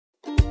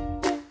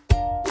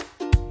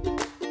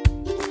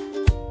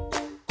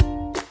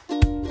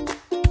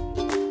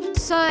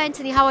So,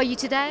 Anthony, how are you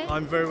today?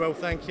 I'm very well,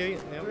 thank you.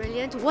 Yep.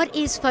 Brilliant. What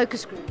is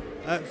Focus Group?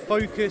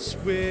 Focus,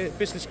 we're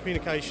business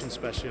communication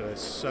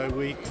specialists, so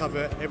we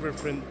cover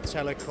everything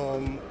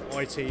telecom,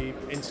 IT,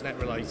 internet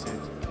related.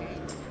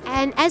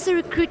 And as a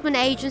recruitment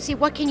agency,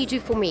 what can you do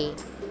for me?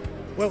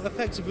 Well,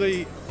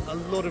 effectively, a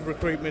lot of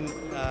recruitment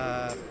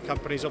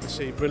companies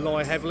obviously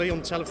rely heavily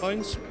on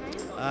telephones.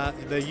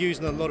 They're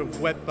using a lot of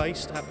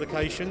web-based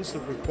applications that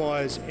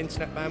requires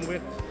internet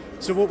bandwidth.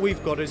 So what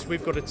we've got is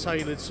we've got a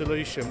tailored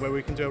solution where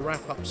we can do a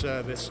wrap-up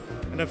service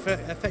and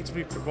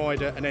effectively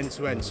provide an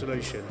end-to-end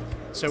solution.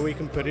 So we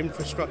can put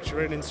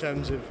infrastructure in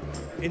terms of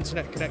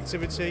internet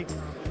connectivity,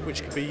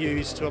 which can be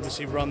used to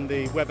obviously run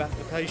the web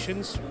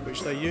applications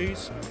which they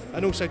use,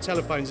 and also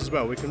telephones as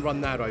well. We can run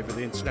that over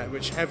the internet,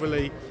 which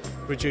heavily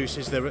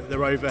reduces their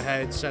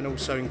overheads and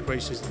also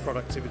increases the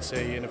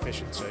productivity and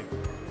efficiency.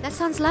 That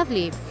sounds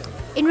lovely.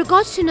 In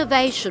regards to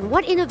innovation,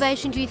 what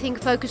innovation do you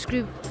think Focus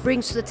Group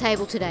brings to the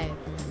table today?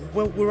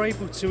 Well, we're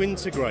able to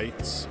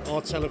integrate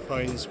our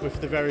telephones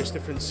with the various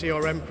different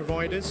CRM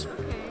providers.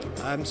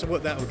 So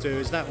what that will do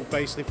is that will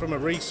basically, from a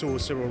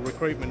resourcer or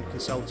recruitment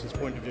consultant's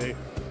point of view,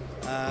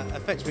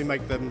 effectively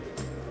make them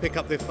pick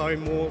up their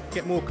phone more,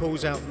 get more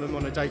calls out of them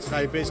on a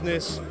day-to-day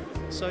business.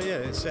 So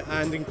yeah,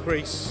 and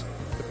increase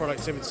the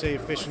productivity,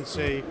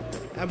 efficiency,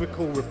 and with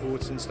call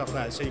reports and stuff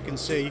like that. So you can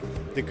see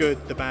the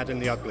good, the bad,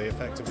 and the ugly,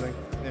 effectively.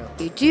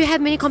 Yeah. Do you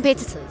have many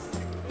competitors?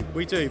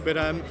 We do, but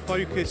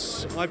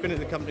Focus, I've been at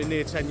the company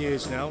near 10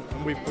 years now,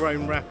 and we've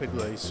grown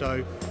rapidly.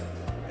 So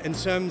in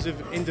terms of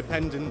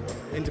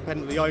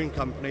independently owned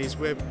companies,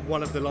 we're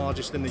one of the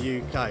largest in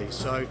the UK.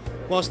 So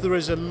whilst there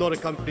is a lot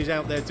of companies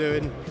out there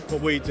doing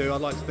what we do,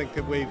 I'd like to think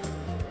that we're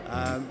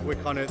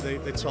kind of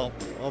the top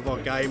of our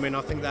game, and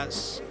I think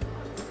that's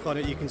kind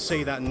of, you can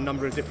see that in a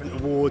number of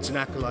different awards and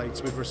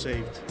accolades we've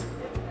received.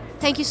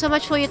 Thank you so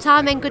much for your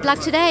time, and good luck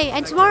today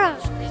and tomorrow.